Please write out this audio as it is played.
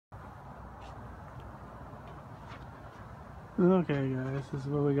Okay guys, this is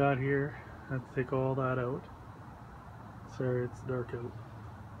what we got here. I have to take all that out. Sorry, it's dark out.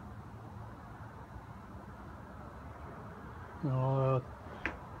 Now,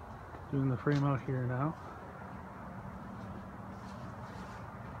 doing the frame out here now.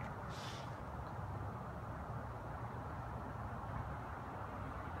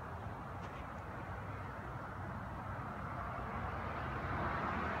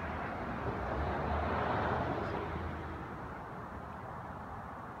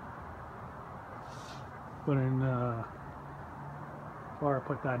 Before I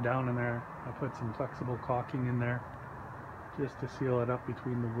put that down in there, I put some flexible caulking in there just to seal it up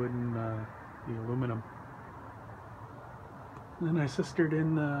between the wood and the aluminum. Then I sistered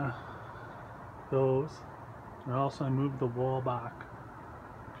in those, and also I moved the wall back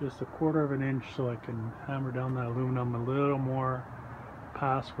just 1/4 of an inch so I can hammer down that aluminum a little more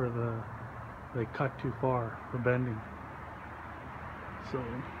past where they cut too far for bending. So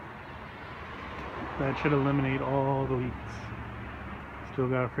that should eliminate all the leaks. Still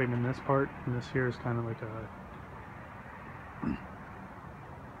got a frame in this part, and this here is kind of like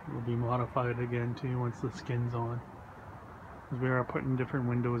will be modified again too once the skin's on. Because we are putting different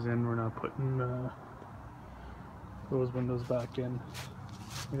windows in, we're not putting those windows back in.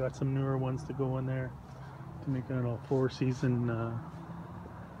 We got some newer ones to go in there to make it a 4-season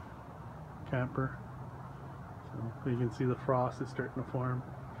camper. So you can see the frost is starting to form.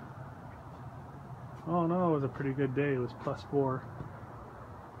 Oh no, it was a pretty good day. It was +4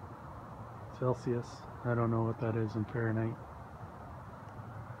 Celsius. I don't know what that is in Fahrenheit.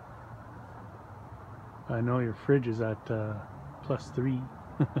 I know your fridge is at +3.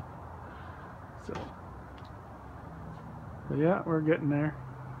 So, but yeah, we're getting there.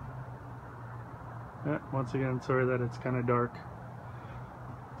 Yeah, once again, sorry that it's kind of dark.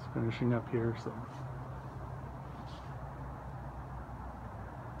 It's finishing up here, so.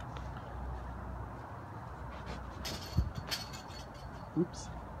 Oops.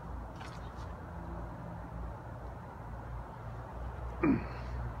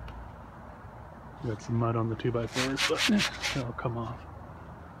 Got some mud on the 2x4s, but it'll come off.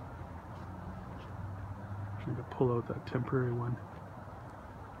 Trying to pull out that temporary one.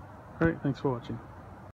 Alright, thanks for watching.